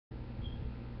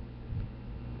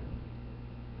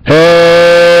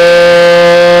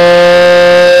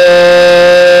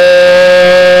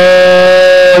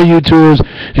YouTubers?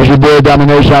 It's your boy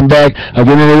Domination. I'm back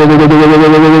again.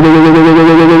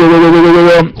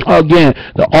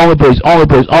 The only place.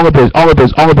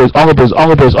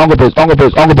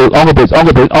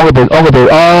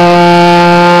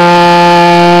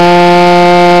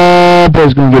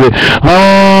 Place gonna get it.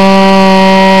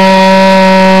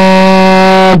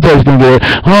 Place gonna get it.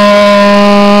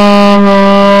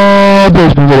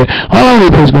 Place gonna get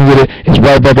it. Place gonna get it. It's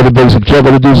right back at the basic. Check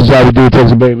out the deuces, how we do it,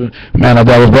 Texas, baby. Man, I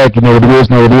got us back. You know what it is.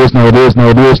 Know it is. Know it is. Know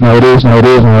it is. Know it is. Know it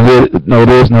is. Know it is. Know it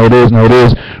is. Know it is. Know it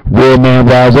is. Real man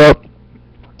rise up.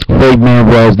 Fake man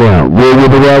rise down. Real will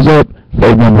rise up.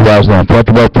 Fake man rise down. Talk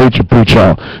about preacher, preach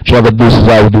on. Check out the deuces,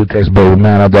 how we do it, Texas, baby.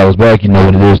 Man, I got us back. You know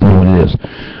what it is. Know what it is.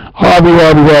 Harvey,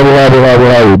 man,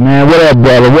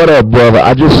 what up, brother?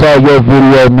 I just saw your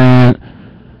video, man.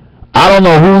 I don't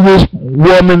know who this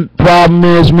woman problem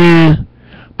is, man,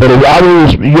 but if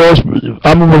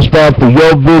I'm gonna respond for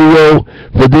your video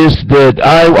for this. That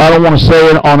I don't want to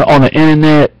say it on the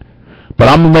internet, but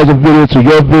I'm gonna make a video to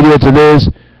your video to this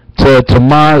to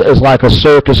mine. It's like a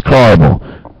circus carnival.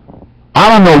 I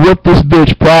don't know what this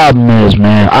bitch problem is,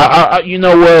 man. I you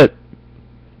know what?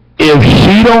 If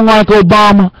she don't like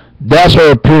Obama, that's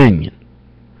her opinion.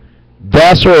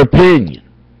 That's her opinion.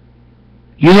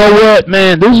 You know what,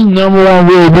 man? This is the number one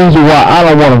real reason why I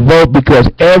don't want to vote, because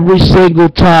every single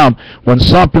time when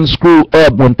something screwed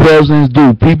up, when presidents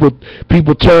do, people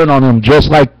turn on them just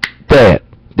like that.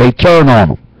 They turn on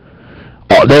them.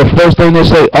 Their first thing they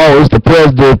say, "Oh, it's the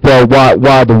president.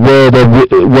 Why the world?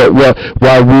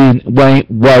 Why we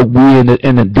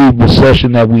in the deep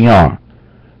recession that we are."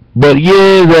 But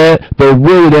but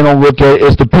really they don't look at it.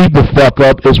 It's the people fuck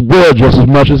up as well, just as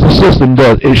much as the system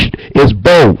does. It's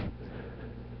both.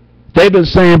 They've been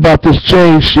saying about this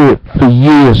change shit for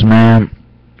years, man.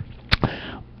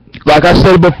 Like I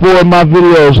said before in my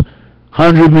videos,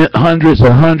 hundreds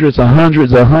of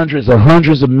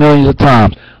millions of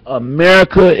times.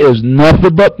 America is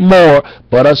nothing but more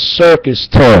but a circus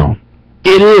town.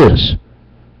 It is.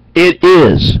 It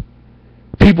is.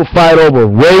 People fight over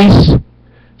race,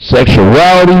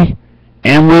 sexuality,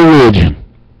 and religion.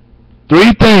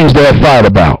 3 things they'll fight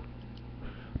about.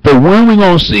 But when we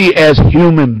gonna see as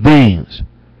human beings?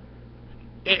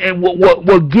 And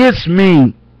what gets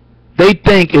me, they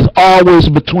think is always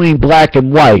between black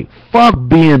and white. Fuck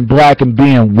being black and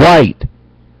being white.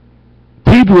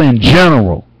 People in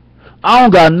general. I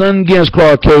don't got nothing against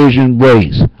Caucasian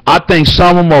race. I think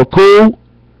some of them are cool.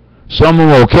 Some of them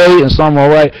are okay and some are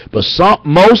alright, but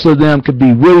most of them could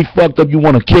be really fucked up. You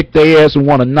want to kick their ass and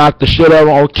want to knock the shit out of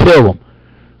them or kill them,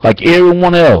 like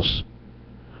everyone else.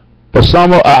 But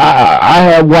I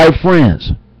have white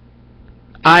friends.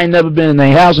 I ain't never been in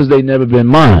their houses. They never been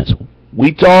mine.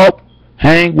 We talk,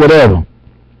 hang, whatever.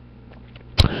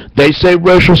 They say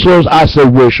racial slurs. I say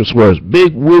racial slurs.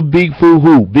 Big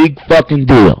foo-hoo. Big fucking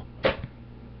deal.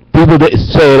 People that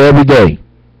say it every day.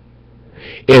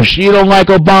 If she don't like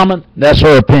Obama, that's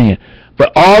her opinion.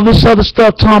 But all this other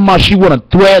stuff talking about she want to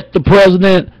threat the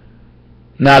president,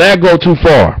 now that go too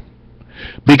far.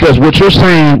 Because what you're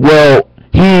saying, well,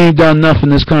 he ain't done nothing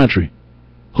in this country.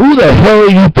 Who the hell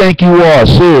you think you are,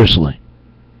 seriously?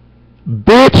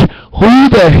 Bitch, who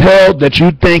the hell that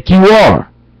you think you are?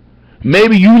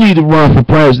 Maybe you need to run for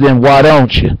president, why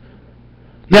don't you?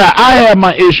 Now, I have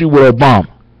my issue with Obama.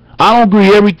 I don't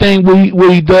agree everything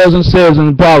what he does and says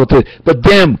in politics, but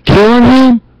them killing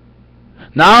him?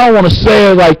 Now, I don't want to say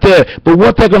it like that, but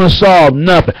what they're going to solve?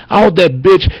 Nothing. I hope that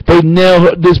bitch, they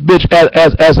nail this bitch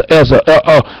as a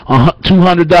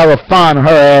 $200 fine on her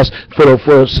ass for the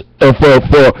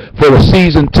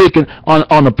season ticket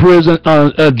on the prison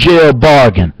jail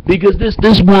bargain. Because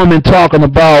this woman talking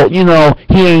about, you know,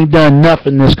 he ain't done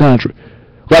nothing in this country.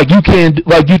 Like you think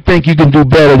you can do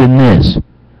better than this.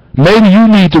 Maybe you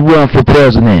need to run for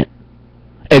president.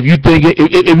 If you think you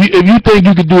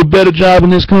could do a better job in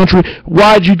this country,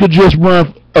 why'd you could just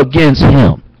run against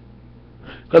him?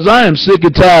 Because I am sick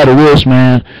and tired of this,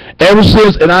 man. Ever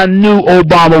since, and I knew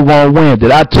Obama was going to win.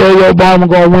 Did I tell you Obama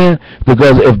going to win?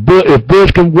 Because if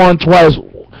Bush can win twice,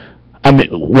 I mean,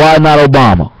 why not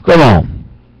Obama? Come on.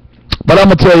 But I'm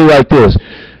going to tell you like this.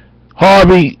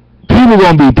 Harvey, people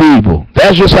going to be people.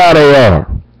 That's just how they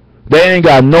are. They ain't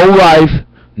got no life,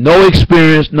 no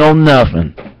experience, no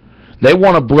nothing. They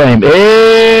want to blame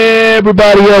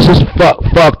everybody else is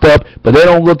fucked up, but they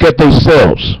don't look at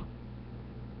themselves.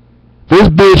 This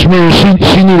bitch, man, she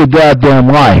need a goddamn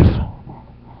life.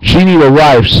 She need a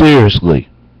life, seriously.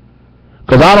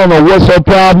 Because I don't know what her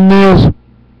problem is.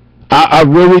 I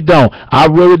really don't. I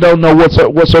really don't know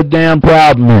what's her damn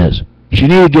problem is. She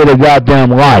need to get a goddamn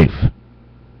life.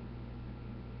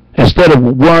 Instead of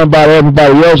worrying about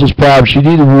everybody else's problems, she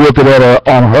needs to look at it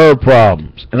on her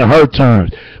problems and on her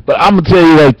terms. But I'm going to tell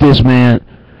you like this, man.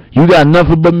 You got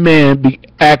nothing but men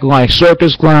acting like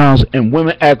circus clowns, and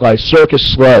women act like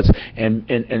circus sluts, and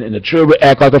the children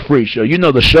act like a freak show. You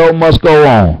know the show must go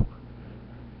on.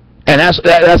 And that's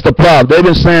the problem. They've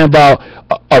been saying about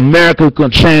America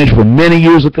can change for many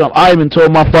years to come. I even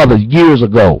told my father years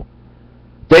ago.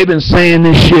 They've been saying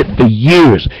this shit for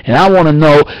years. And I want to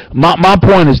know, my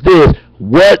point is this,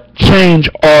 what change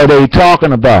are they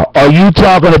talking about? Are you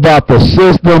talking about the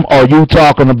system, or are you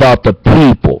talking about the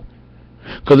people?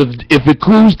 Because if it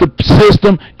includes the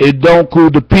system, it don't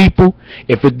include the people.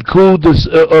 If it includes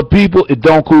the people, it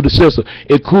don't include the system.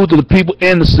 It includes the people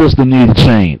and the system need to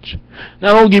change.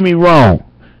 Now, don't get me wrong.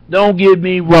 Don't get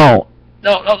me wrong.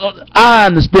 No, I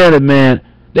understand it, man.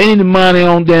 They need to mind their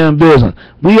own damn business.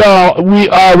 We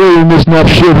already in this enough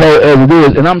shithole as it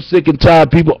is, and I'm sick and tired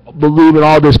of people believing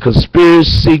all this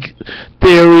conspiracy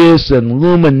theorists and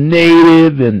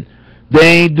illuminative, and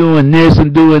they ain't doing this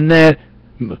and doing that.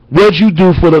 What'd you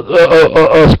do for the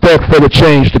expect for the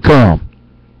change to come?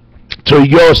 To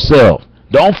yourself.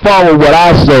 Don't follow what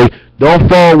I say. Don't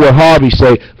follow what Harvey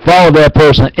say. Follow that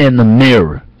person in the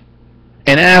mirror,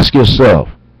 and ask yourself: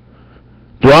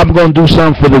 do I going to do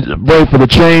something for the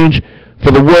change, for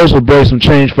the worse, or bring some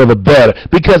change for the better?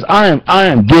 Because I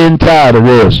am getting tired of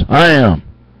this. I am,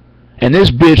 and this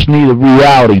bitch need a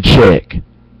reality check.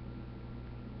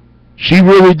 She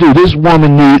really do. This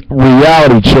woman need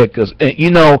reality check. Cause you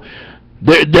know,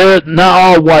 they're not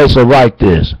all whites are like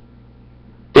this.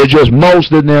 It's just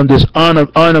most of them this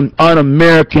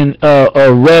un-American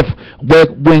left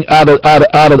wing out of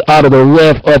the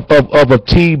left of a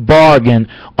T bargain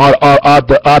out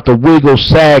the wiggle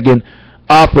sagging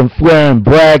off and flaring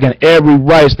bragging every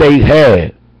rights they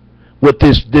had with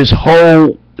this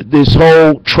whole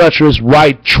treacherous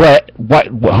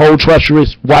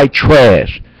treacherous white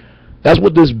trash. That's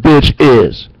what this bitch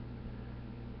is.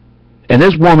 And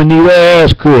this woman need her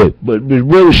ass cooked, but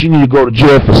really she need to go to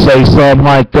jail for say something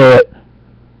like that.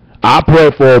 I pray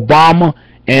for Obama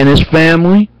and his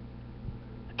family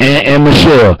and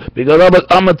Michelle, because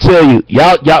I'm gonna tell you,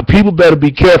 y'all people better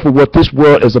be careful what this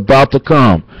world is about to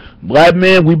come. Black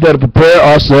men, we better prepare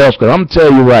ourselves, because I'm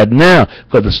telling you right now,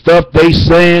 because the stuff they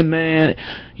saying, man,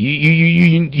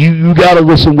 you gotta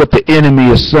listen what the enemy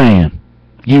is saying.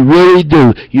 You really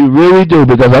do,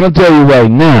 because I'm gonna tell you right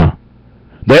now.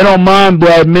 They don't mind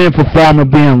black men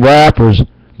performing being rappers.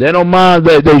 They don't mind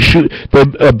that they shoot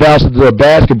the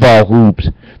basketball hoops.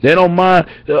 They don't mind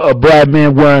a black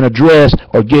man wearing a dress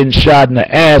or getting shot in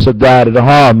the ass or died in a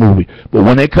horror movie. But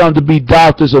when they come to be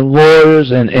doctors and lawyers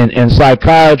and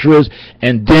psychiatrists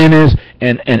and dentists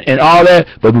and all that,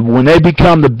 but when they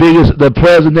become the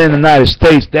president of the United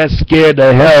States, that scared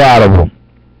the hell out of them.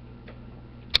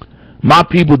 My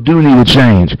people do need to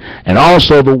change, and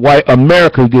also the white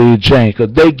America need to change,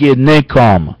 because they getting their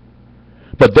karma.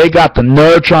 But they got the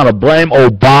nerve trying to blame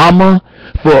Obama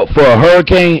for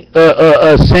Hurricane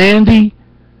Sandy,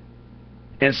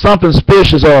 and something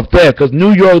suspicious off there, because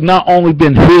New York not only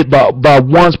been hit by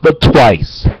once but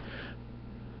twice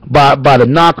by the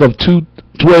knock of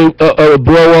blow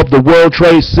up the World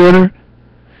Trade Center,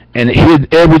 and it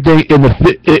hit everything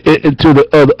into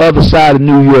the other side of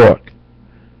New York.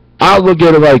 I look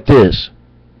at it like this.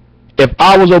 If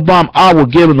I was Obama, I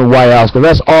would give him the White House, because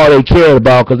that's all they cared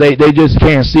about, because they just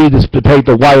can't see this to paint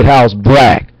the White House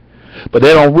black. But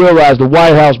they don't realize the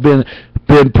White House been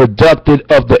productive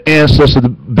of the ancestors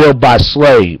built by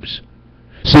slaves.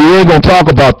 So you ain't going to talk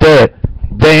about that.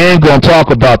 They ain't going to talk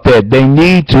about that. They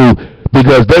need to,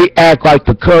 because they act like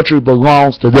the country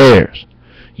belongs to theirs.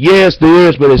 Yes, there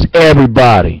is, but it's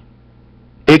everybody.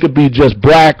 It could be just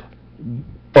black,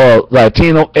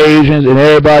 Latino, Asians, and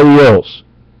everybody else.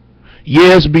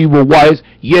 Yes, be with whites.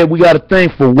 Yeah, we got to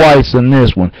thank for whites in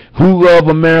this one. Who love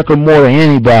America more than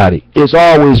anybody? It's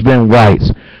always been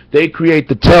whites. They create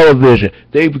the television.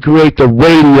 They create the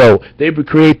radio. They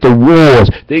create the wars.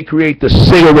 They create the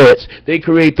cigarettes. They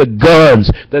create the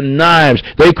guns, the knives.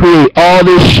 They create all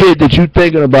this shit that you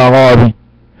thinking about, Harvey.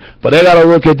 But they got to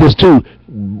look at this too.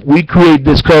 We create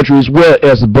this country as well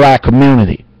as the black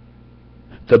community.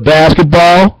 To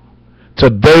basketball, to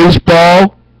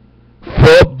baseball,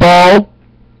 football,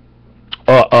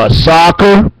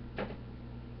 soccer.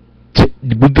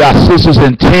 We got sisters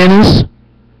in tennis.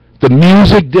 The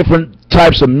music, different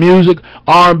types of music,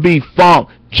 R&B, funk,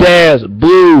 jazz,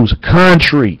 blues,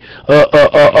 country,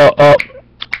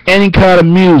 any kind of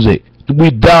music.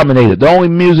 We dominated. The only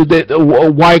music that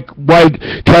white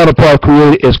counterpart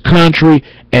created is country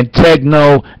and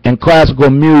techno and classical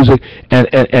music and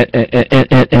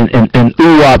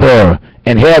ooh-wop era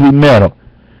and heavy metal.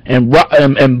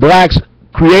 And blacks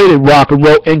created rock and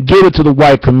roll and give it to the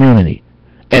white community.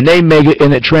 And they make it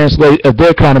and it translates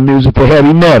their kind of music to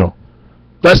heavy metal.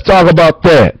 Let's talk about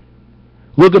that.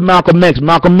 Look at Malcolm X.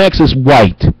 Malcolm X is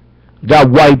white.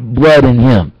 Got white blood in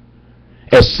him.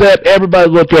 Except everybody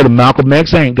look at him. Malcolm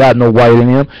X ain't got no white in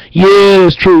him. Yeah,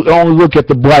 it's true. Only look at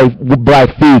the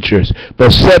black features.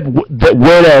 But except where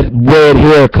that red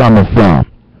hair coming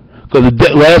from. Because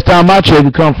the last time I checked,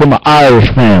 it come from an Irish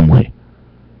family.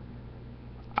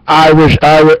 Polish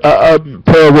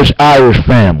Irish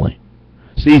family.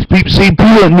 See,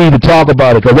 people need to talk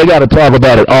about it because they got to talk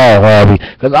about it all, Harvey.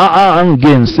 Because I'm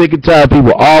getting sick and tired of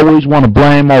people always want to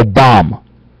blame Obama.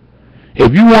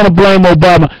 If you want to blame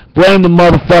Obama, blame the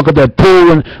motherfucker that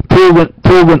pulling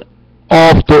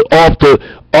off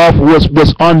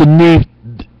what's underneath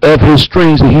of his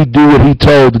strings that he do what he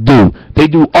told to do. They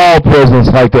do all presidents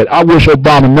like that. I wish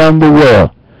Obama nothing but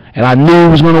well, and I knew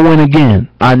he was going to win again.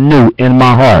 I knew in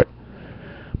my heart.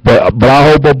 But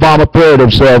I hope Obama prepared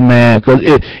himself, man, because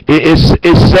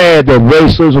it's sad that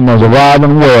racism has arrived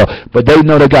in the world. But they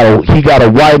know he got a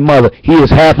white mother. He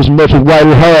is half as much as white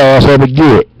as her ass ever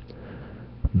get.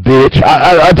 Bitch,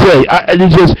 I tell you,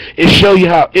 it show you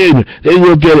how ignorant they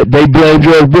will get it. They blame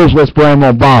George Bush. Let's blame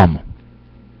Obama.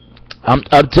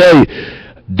 I tell you,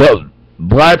 the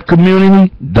black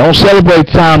community don't celebrate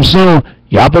time soon.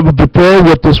 Y'all better prepare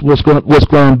what what's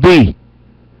going to be.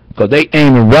 Because they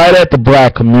aiming right at the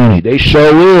black community. They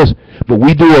sure is. But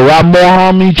we do a lot more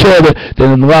harm to each other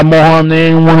than a lot more harm to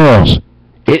anyone else.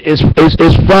 It's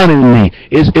funny to me.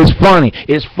 It's funny.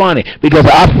 It's funny because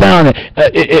I found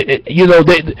it. You know,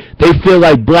 they feel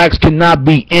like blacks cannot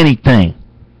be anything.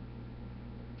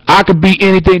 I could be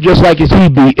anything just like as he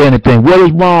be anything. What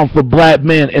is wrong for black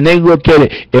men? And they look at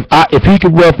it. If he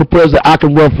can run for president, I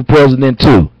can run for president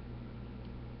too.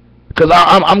 Because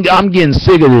I'm getting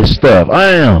sick of this stuff. I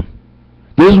am.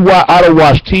 This is why I don't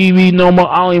watch TV no more.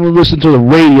 I don't even listen to the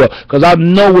radio. Because I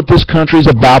know what this country is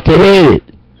about to head.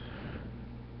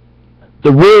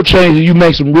 The real change is you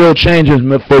make some real changes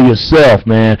for yourself,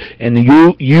 man. And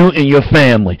you and your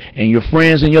family. And your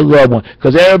friends and your loved ones.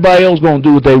 Because everybody else going to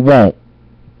do what they want.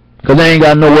 Because they ain't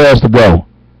got nowhere else to go.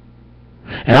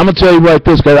 And I'm going to tell you right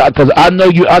this. Because I know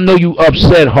you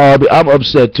upset, Harvey. I'm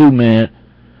upset too, man.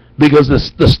 Because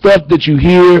the stuff that you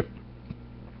hear,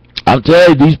 I'm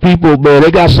telling you, these people, man, they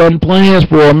got some plans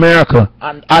for America.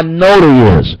 I know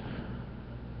there is.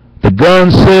 The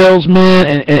gun sales, man,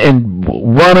 and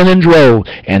running in droves,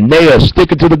 and they are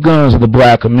sticking to the guns of the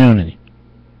black community.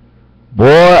 Boy,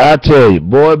 I tell you,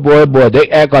 boy, they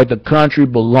act like the country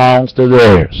belongs to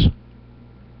theirs.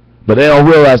 But they don't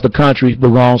realize the country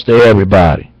belongs to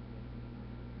everybody.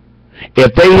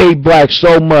 If they hate blacks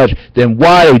so much, then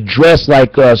why they dress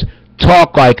like us,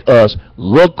 talk like us,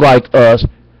 look like us,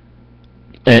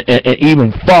 and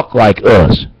even fuck like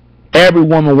us? Every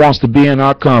woman wants to be in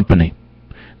our company.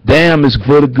 Damn, it's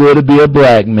for the good to be a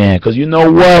black man. Because you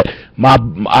know what?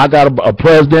 I got a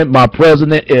president. My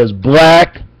president is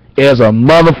black as a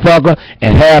motherfucker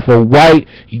and half a white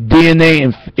DNA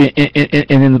and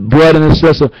in the blood in the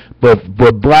system, but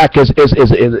black is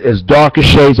dark as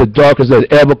shades, as dark as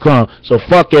it ever come. So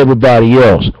fuck everybody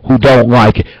else who don't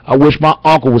like it. I wish my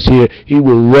uncle was here. He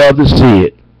would love to see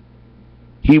it.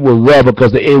 He would love it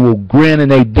because it will grin in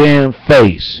their damn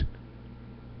face.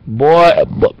 Boy,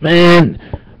 but man,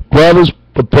 brothers,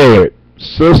 prepared.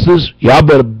 Sisters, y'all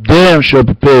better damn sure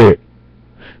prepared.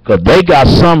 Because they got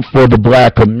something for the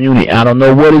black community. I don't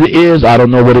know what it is.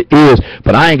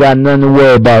 But I ain't got nothing to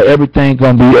worry about. Everything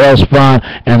going to be else fine.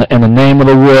 And the name of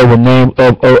the world, the name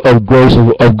of grace,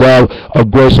 of God, of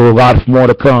grace, of a lot more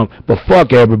to come. But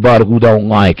fuck everybody who don't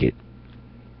like it.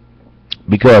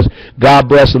 Because God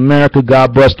bless America,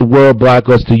 God bless the world, black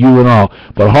us to you and all.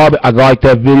 But Harvey, I like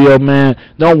that video, man.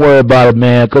 Don't worry about it,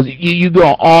 man. Because you're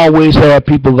going to always have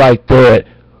people like that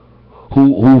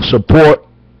who support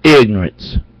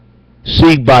ignorance.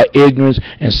 Seek by ignorance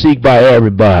and seek by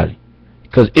everybody.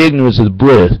 Because ignorance is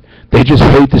bliss. They just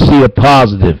hate to see a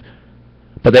positive.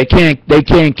 But they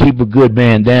can't keep a good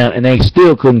man down, and they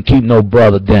still couldn't keep no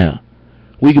brother down.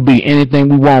 We could be anything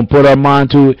we want, put our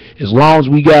mind to it. As long as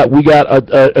we got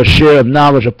a share of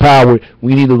knowledge or power,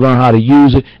 we need to learn how to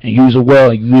use it and use it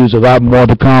well, and use a lot more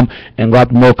to come and a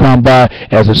lot more come by.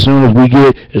 As soon as we're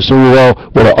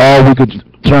all we could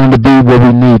turn to be where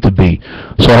we need to be.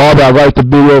 So Harvey, I like the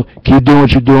video. Keep doing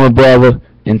what you're doing, brother.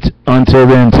 Until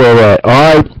then, until that.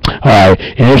 Alright? Alright.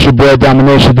 And it's your boy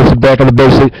Domination. This is Back on the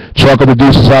Basic. Chuck of the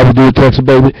Deuces. How we do it, Texas,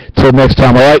 baby. Till next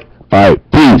time, alright?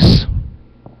 Alright. Peace.